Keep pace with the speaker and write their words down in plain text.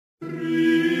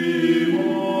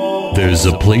is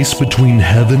a place between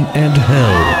heaven and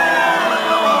hell,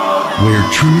 where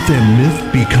truth and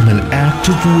myth become an act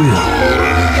of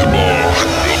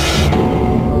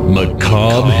will.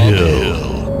 Macabre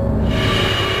Hill.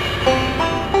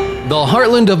 The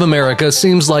heartland of America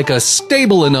seems like a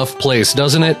stable enough place,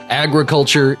 doesn't it?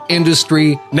 Agriculture,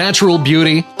 industry, natural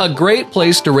beauty, a great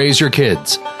place to raise your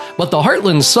kids. But the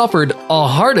heartland suffered a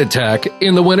heart attack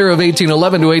in the winter of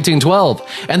 1811 to 1812.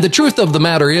 And the truth of the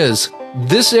matter is,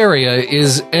 this area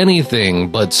is anything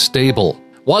but stable.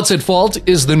 What's at fault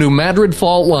is the New Madrid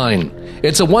fault line.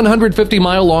 It's a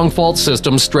 150-mile-long fault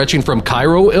system stretching from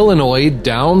Cairo, Illinois,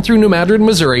 down through New Madrid,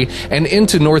 Missouri, and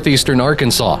into northeastern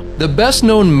Arkansas. The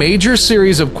best-known major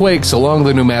series of quakes along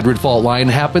the New Madrid fault line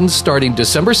happened starting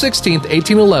December 16,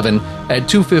 1811 at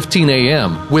 2:15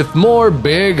 a.m., with more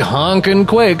big honkin'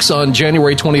 quakes on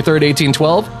January 23,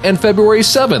 1812 and February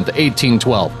 7,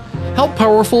 1812. How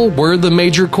powerful were the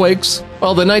major quakes?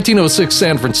 Well, the 1906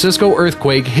 San Francisco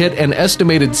earthquake hit an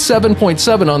estimated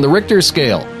 7.7 on the Richter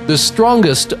scale. The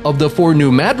strongest of the four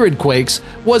New Madrid quakes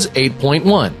was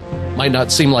 8.1. Might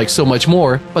not seem like so much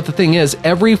more, but the thing is,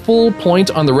 every full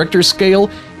point on the Richter scale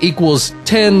equals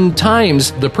 10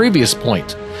 times the previous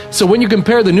point. So when you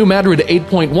compare the New Madrid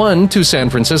 8.1 to San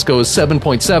Francisco's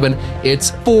 7.7,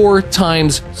 it's 4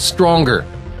 times stronger.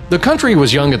 The country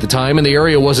was young at the time and the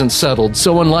area wasn't settled,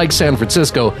 so unlike San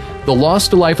Francisco, the loss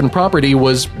to life and property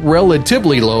was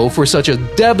relatively low for such a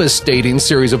devastating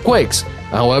series of quakes.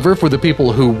 However, for the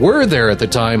people who were there at the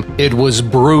time, it was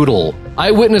brutal.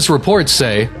 Eyewitness reports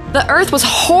say, "The earth was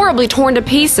horribly torn to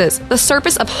pieces. The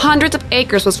surface of hundreds of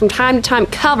acres was from time to time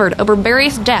covered over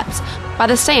various depths by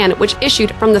the sand which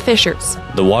issued from the fissures.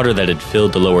 The water that had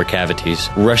filled the lower cavities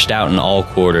rushed out in all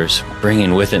quarters,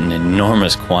 bringing with it an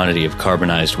enormous quantity of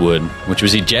carbonized wood, which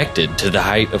was ejected to the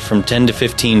height of from 10 to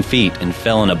 15 feet and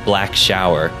fell in a black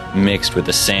shower mixed with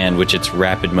the sand which its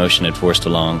rapid motion had forced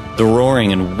along. The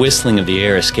roaring and whistling of the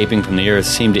air escaping from the earth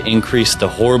seemed to increase the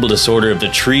horrible disorder of the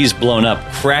trees blown up,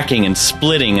 cracking and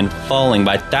splitting and falling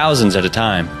by thousands at a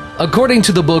time." According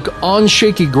to the book On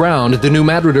Shaky Ground, The New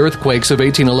Madrid Earthquakes of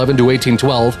 1811 to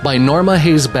 1812 by Norma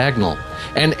Hayes Bagnall,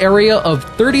 an area of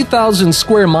 30,000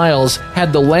 square miles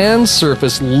had the land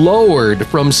surface lowered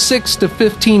from 6 to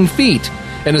 15 feet.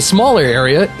 In a smaller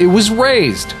area, it was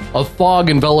raised. A fog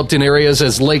enveloped in areas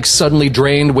as lakes suddenly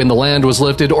drained when the land was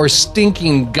lifted, or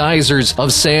stinking geysers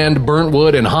of sand, burnt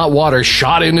wood, and hot water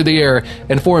shot into the air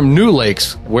and formed new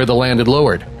lakes where the land had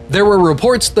lowered. There were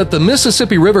reports that the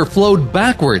Mississippi River flowed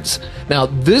backwards. Now,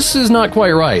 this is not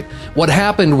quite right. What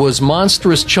happened was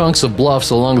monstrous chunks of bluffs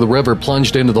along the river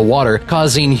plunged into the water,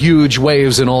 causing huge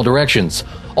waves in all directions.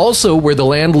 Also, where the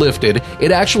land lifted,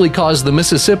 it actually caused the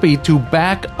Mississippi to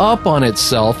back up on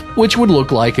itself, which would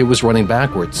look like it was running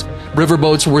backwards.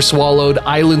 Riverboats were swallowed,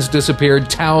 islands disappeared,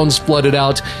 towns flooded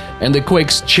out, and the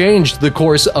quakes changed the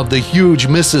course of the huge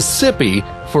Mississippi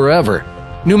forever.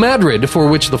 New Madrid, for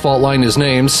which the fault line is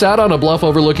named, sat on a bluff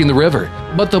overlooking the river.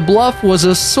 But the bluff was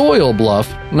a soil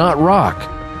bluff, not rock.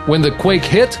 When the quake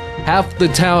hit, half the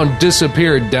town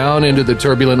disappeared down into the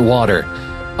turbulent water.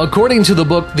 According to the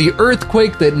book The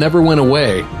Earthquake That Never Went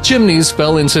Away, chimneys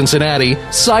fell in Cincinnati,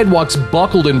 sidewalks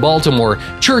buckled in Baltimore,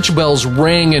 church bells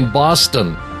rang in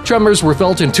Boston. Tremors were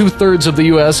felt in 2/3 of the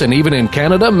U.S. and even in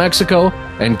Canada, Mexico,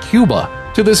 and Cuba.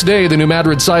 To this day, the New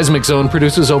Madrid seismic zone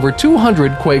produces over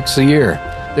 200 quakes a year.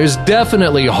 There's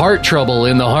definitely heart trouble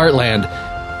in the heartland.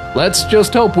 Let's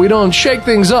just hope we don't shake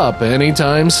things up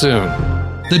anytime soon.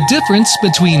 The difference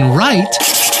between right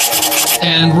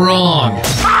and wrong.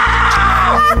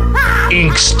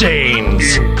 Ink stains.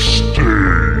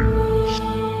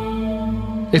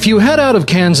 If you head out of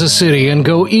Kansas City and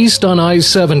go east on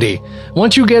I-70,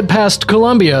 once you get past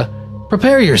Columbia,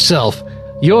 prepare yourself.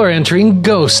 You're entering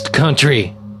ghost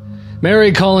country.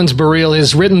 Mary Collins Barile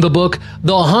has written the book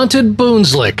The Haunted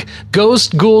Booneslick, Ghosts,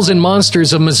 Ghouls, and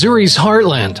Monsters of Missouri's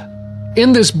Heartland.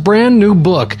 In this brand new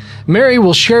book, Mary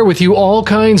will share with you all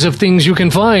kinds of things you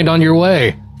can find on your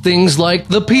way. Things like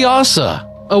the Piazza,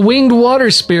 a winged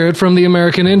water spirit from the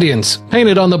American Indians,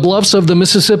 painted on the bluffs of the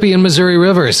Mississippi and Missouri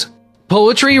rivers.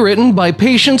 Poetry written by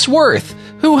Patience Worth,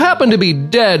 who happened to be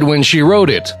dead when she wrote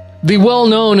it. The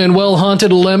well-known and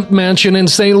well-haunted Lemp Mansion in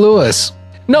St. Louis.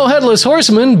 No headless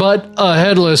horseman, but a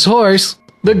headless horse.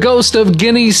 The ghost of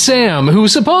Guinea Sam, who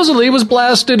supposedly was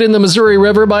blasted in the Missouri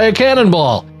River by a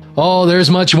cannonball. Oh, there's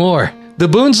much more. The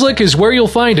Booneslick is where you'll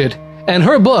find it, and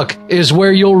her book is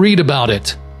where you'll read about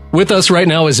it. With us right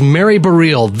now is Mary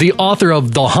Barile, the author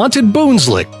of The Haunted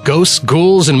Booneslick, Ghosts,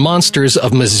 Ghouls, and Monsters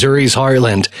of Missouri's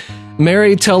Heartland.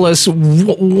 Mary, tell us,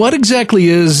 what exactly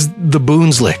is the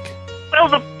Booneslick? Well,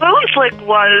 the Booneslick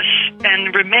was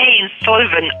and remains sort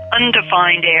of an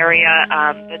undefined area,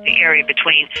 the area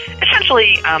between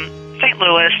essentially St.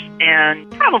 Louis and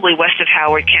probably west of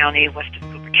Howard County, west of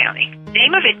Cooper County. The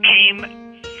name of it came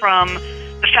from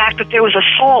the fact that there was a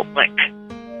salt lick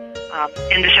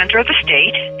in the center of the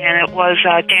state, and it was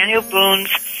Daniel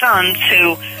Boone's sons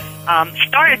who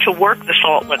started to work the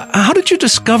salt lick. How did you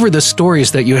discover the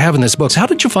stories that you have in this book? How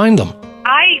did you find them?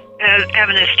 I am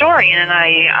an historian, and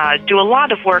I do a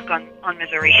lot of work on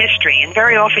Missouri history, and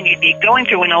very often you'd be going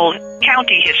through an old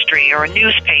county history or a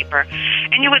newspaper,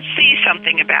 and you would see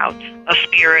something about a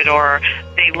spirit, or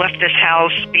they left this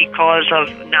house because of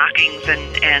knockings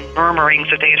and murmurings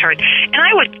that they had heard. And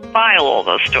I would file all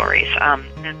those stories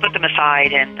and put them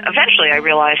aside, and eventually I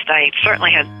realized I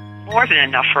certainly had more than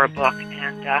enough for a book,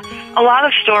 and a lot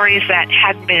of stories that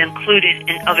hadn't been included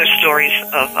in other stories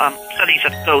of studies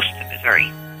of ghosts in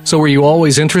Missouri. So were you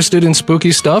always interested in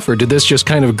spooky stuff, or did this just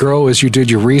kind of grow as you did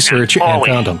your research and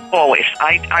found them? Always.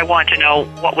 I want to know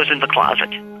what was in the closet.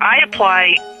 I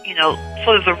apply,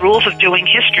 sort of the rules of doing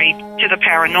history to the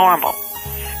paranormal.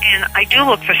 And I do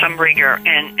look for some rigor,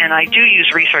 and I do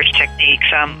use research techniques.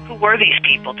 Who were these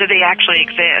people? Did they actually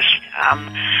exist?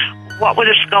 What would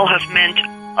a skull have meant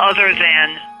other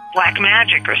than black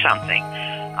magic or something?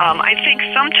 I think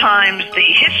sometimes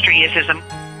the history is as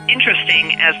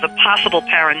interesting as the possible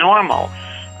paranormal.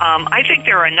 I think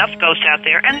there are enough ghosts out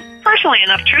there, and personally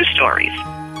enough true stories.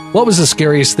 What was the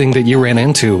scariest thing that you ran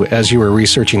into as you were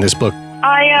researching this book?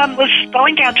 I was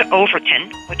going down to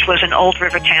Overton, which was an old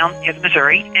river town near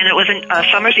Missouri, and it was a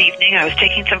summer's evening. I was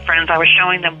taking some friends. I was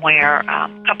showing them where a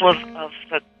couple of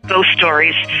the ghost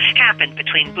stories happened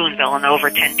between Boonville and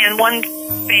Overton. And one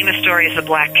famous story is the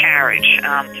Black Carriage.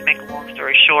 To make a long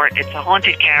story short, it's a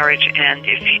haunted carriage, and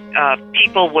if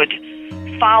people would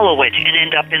follow it and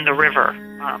end up in the river,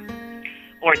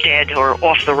 or dead, or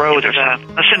off the road, as a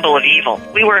symbol of evil.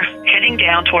 We were heading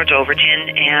down towards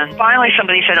Overton, and finally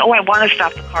somebody said, "Oh, I want to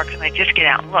stop the car. Can I just get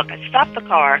out and look?" I stopped the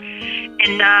car,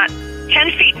 and not 10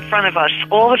 feet in front of us,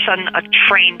 all of a sudden a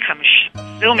train comes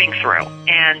zooming through,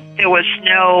 and there were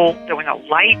no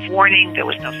lights warning, there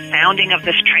was no sounding of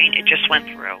this train, it just went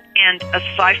through. And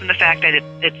aside from the fact that it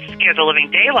scared the living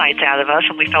daylights out of us,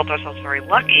 and we felt ourselves very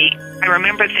lucky, I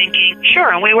remember thinking, sure,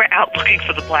 and we were out looking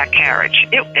for the Black Carriage.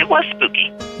 It was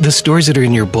spooky. The stories that are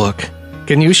in your book,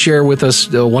 can you share with us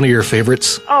one of your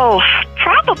favorites? Oh,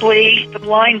 probably the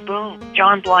Blind Boone,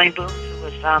 John Blind Boone, who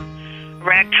was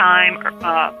ragtime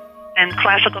and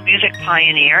classical music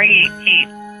pioneer. He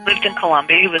lived in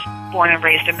Columbia. He was born and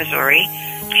raised in Missouri.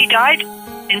 He died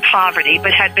in poverty,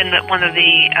 but had been one of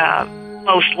the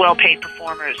most well-paid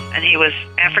performers, and he was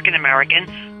African-American,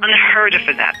 unheard of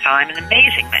at that time, an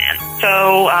amazing man.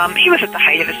 So he was at the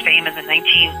height of his fame in the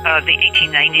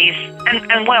 1890s,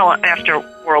 and well after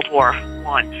World War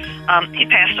I. He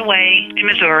passed away in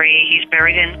Missouri. He's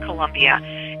buried in Columbia,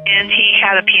 and he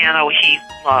had a piano he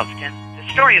loved, and the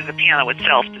story of the piano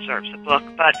itself deserves a book,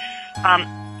 but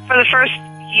for the first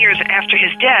years after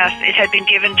his death, it had been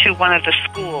given to one of the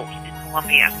schools in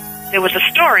Columbia. There was a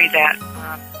story that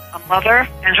a mother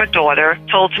and her daughter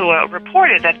told to a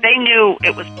reporter that they knew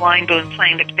it was Blind Boone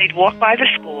playing. They'd walk by the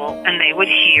school and they would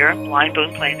hear Blind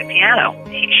Boone playing the piano.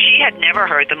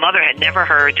 The mother had never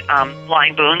heard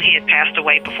Blind Boone. He had passed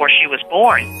away before she was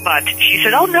born. But she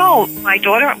said, "Oh no, my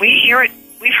daughter, we hear it.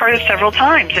 We've heard it several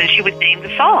times," and she would name the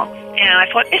song. And I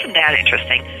thought, isn't that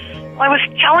interesting? Well, I was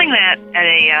telling that at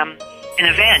an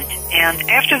event, and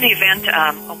after the event,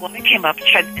 a woman came up.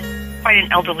 She had quite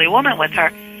an elderly woman with her,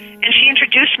 and she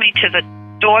introduced me to the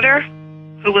daughter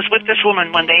who was with this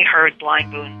woman when they heard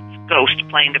Blind Boone's ghost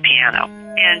playing the piano.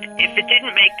 And if it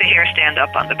didn't make the hair stand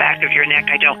up on the back of your neck,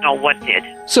 I don't know what did.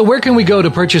 So where can we go to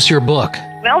purchase your book?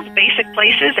 Well, the basic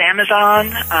places,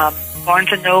 Amazon,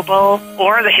 Barnes & Noble,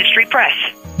 or the History Press.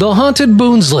 The Haunted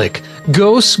Booneslick,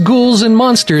 Ghosts, Ghouls, and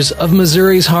Monsters of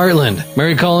Missouri's Heartland.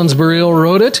 Mary Collins Barile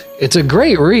wrote it. It's a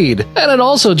great read, and it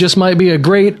also just might be a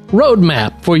great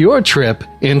roadmap for your trip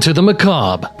into the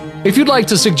macabre. If you'd like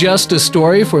to suggest a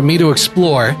story for me to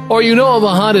explore, or you know of a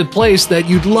haunted place that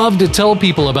you'd love to tell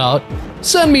people about,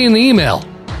 send me an email,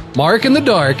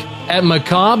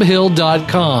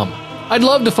 markinthedark@macabrehill.com. I'd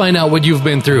love to find out what you've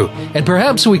been through, and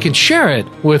perhaps we can share it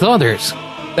with others.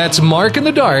 That's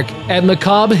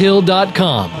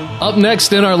markinthedark@macabrehill.com. Up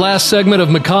next in our last segment of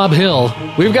Macabre Hill,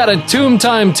 we've got a Tomb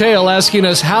Time tale asking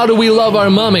us how do we love our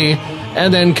mummy,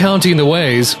 and then counting the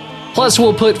ways. Plus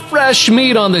we'll put fresh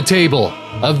meat on the table,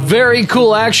 a very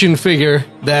cool action figure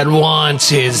that wants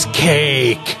his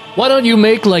cake. Why don't you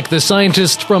make like the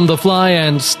scientist from The Fly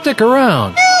and stick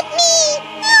around? Help me!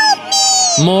 Help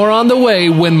me! More on the way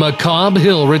when Macabre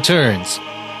Hill returns.